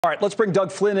All right, let's bring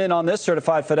Doug Flynn in on this,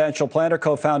 certified financial planner,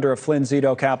 co-founder of Flynn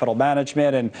Capital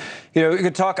Management. And, we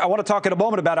could talk. I want to talk in a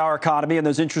moment about our economy and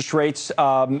those interest rates,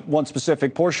 one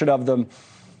specific portion of them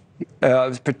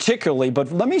particularly.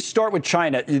 But let me start with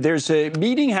China. There's a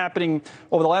meeting happening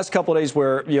over the last couple of days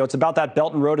where, it's about that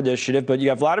Belt and Road Initiative. But you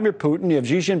have Vladimir Putin, you have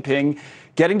Xi Jinping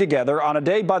getting together on a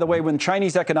day, by the way, when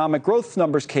Chinese economic growth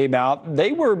numbers came out.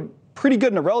 They were pretty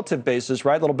good on a relative basis,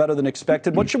 right? A little better than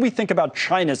expected. What should we think about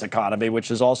China's economy,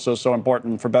 which is also so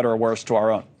important, for better or worse, to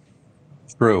our own?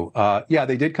 True. Yeah,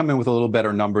 they did come in with a little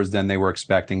better numbers than they were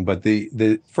expecting. But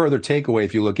the further takeaway,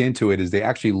 if you look into it, is they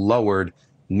actually lowered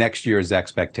next year's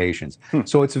expectations.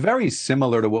 So it's very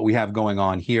similar to what we have going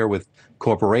on here with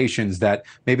corporations, that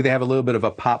maybe they have a little bit of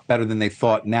a pop better than they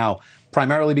thought now,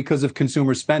 primarily because of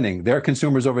consumer spending. Their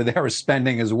consumers over there are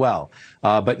spending as well.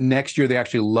 But next year, they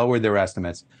actually lowered their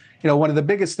estimates. One of the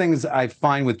biggest things I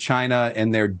find with China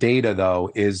and their data,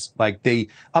 though, is like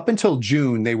up until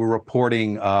June, they were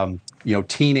reporting,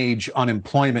 teenage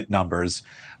unemployment numbers,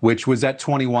 which was at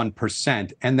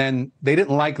 21%. And then they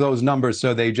didn't like those numbers.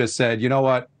 So they just said, you know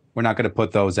what? We're not going to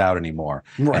put those out anymore.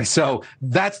 Right. And so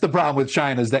that's the problem with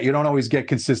China, is that you don't always get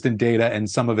consistent data, and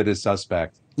some of it is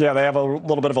suspect. Yeah, they have a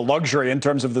little bit of a luxury in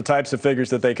terms of the types of figures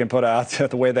that they can put out,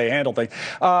 the way they handle things.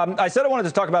 I said I wanted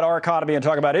to talk about our economy and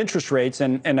talk about interest rates.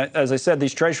 And as I said,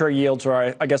 these Treasury yields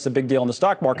are, I guess, a big deal in the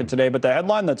stock market today. But the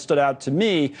headline that stood out to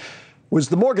me was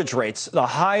the mortgage rates, the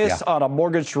highest on a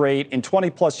mortgage rate in 20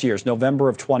 plus years, November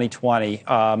of 2020.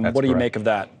 What do you make of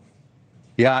that?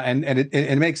 Yeah, and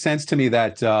it makes sense to me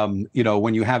that,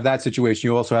 when you have that situation,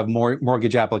 you also have more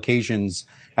mortgage applications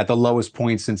at the lowest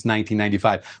point since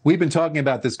 1995. We've been talking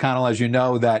about this, Connell, as you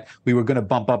know, that we were going to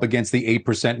bump up against the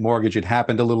 8% mortgage. It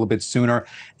happened a little bit sooner.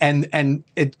 And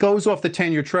it goes off the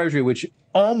 10-year Treasury, which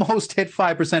almost hit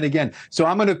 5% again. So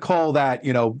I'm going to call that,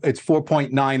 it's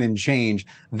 4.9 and change.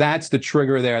 That's the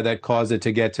trigger there that caused it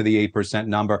to get to the 8%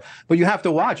 number. But you have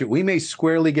to watch it. We may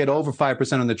squarely get over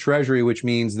 5% on the Treasury, which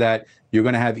means that you're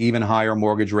going to have even higher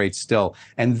mortgage rates still.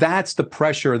 And that's the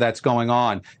pressure that's going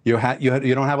on. You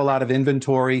don't have a lot of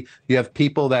inventory. You have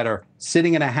people that are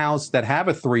sitting in a house that have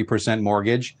a 3%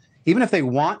 mortgage. Even if they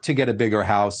want to get a bigger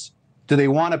house, do they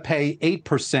want to pay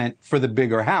 8% for the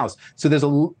bigger house? So there's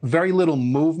very little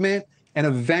movement, and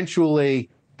eventually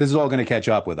this is all going to catch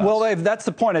up with us. Well, Dave, that's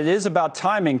the point. It is about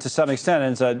timing to some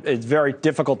extent, and it's very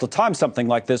difficult to time something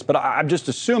like this. But I'm just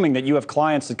assuming that you have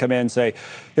clients that come in and say,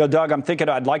 Doug, I'm thinking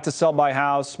I'd like to sell my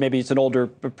house. Maybe it's an older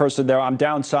person there. I'm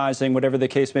downsizing, whatever the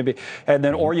case may be. And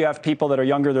then, or you have people that are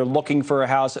younger, they're looking for a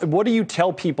house. What do you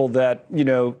tell people that,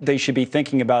 they should be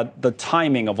thinking about the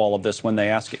timing of all of this when they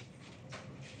ask you?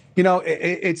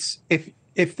 It's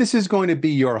if this is going to be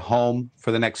your home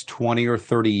for the next 20 or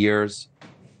 30 years,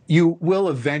 you will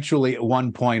eventually at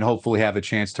one point hopefully have a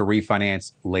chance to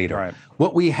refinance later. Right.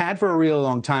 What we had for a really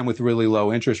long time with really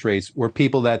low interest rates were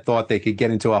people that thought they could get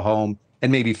into a home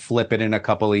and maybe flip it in a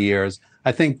couple of years.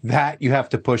 I think that you have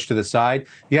to push to the side.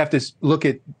 You have to look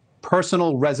at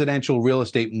personal residential real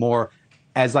estate more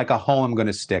as like a home I'm going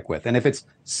to stick with. And if it's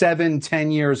 7,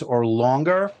 10 years or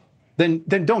longer, then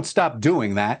don't stop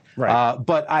doing that. Right.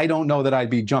 But I don't know that I'd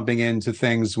be jumping into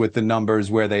things with the numbers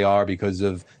where they are, because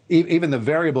of even the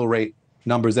variable rate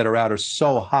numbers that are out are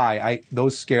so high.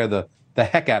 Those scare the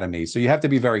heck out of me. So you have to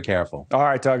be very careful. All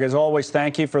right, Doug, as always,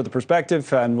 thank you for the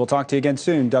perspective. And we'll talk to you again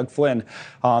soon. Doug Flynn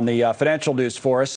on the financial news for us.